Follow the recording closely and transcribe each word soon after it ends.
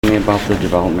me about the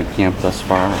development camp thus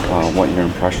far, what your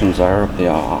impressions are of the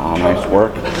on-ice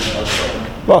work.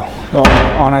 Well,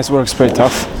 on-ice work's pretty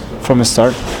tough from the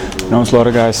start. A lot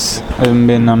of guys haven't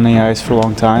been on the ice for a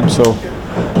long time, so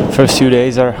first few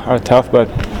days are tough, but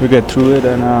we get through it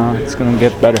and it's going to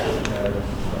get better.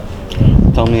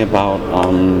 Tell me about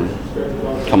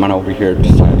coming over here,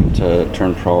 deciding to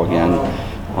turn pro again,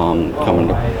 coming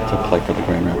to play for the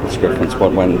Grand Rapids Griffins.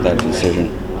 What went with that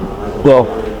decision? Well,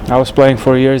 I was playing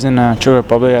for years in Czech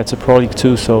Republic. It's a Pro League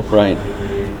too, so. Right.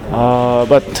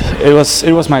 But it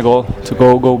was my goal to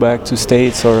go back to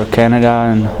States or Canada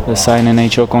and sign an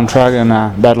NHL contract and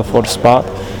battle for the spot.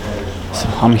 So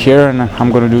I'm here and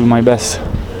I'm going to do my best.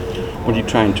 What are you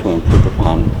trying to improve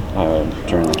upon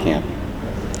during the camp?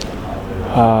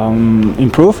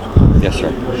 Improve? Yes,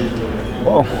 sir.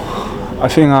 Well, I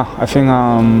think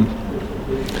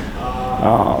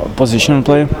position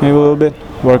play maybe a little bit.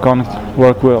 Work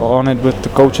on it with the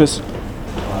coaches,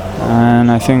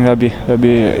 and I think that'd be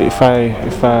if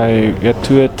I get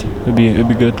to it, it'd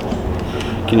be good.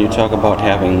 Can you talk about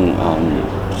having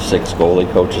 6 goalie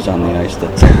coaches on the ice?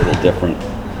 That's a little different.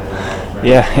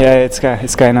 Yeah, it's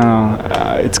kind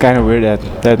of weird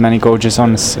that many coaches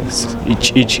on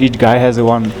each guy has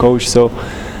one coach. So,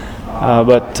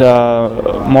 but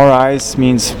more eyes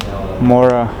means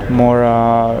more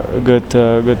good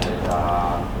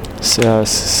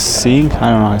seeing.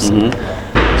 I don't know how to say.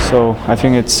 Mm-hmm. So I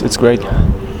think it's great.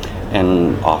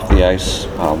 And off the ice,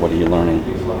 what are you learning?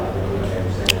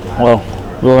 Well,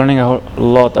 we're learning a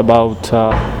lot about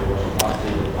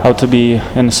how to be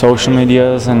in social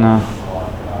medias and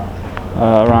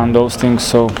around those things.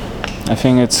 So I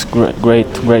think it's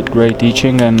great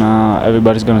teaching, and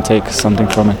everybody's going to take something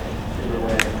from it.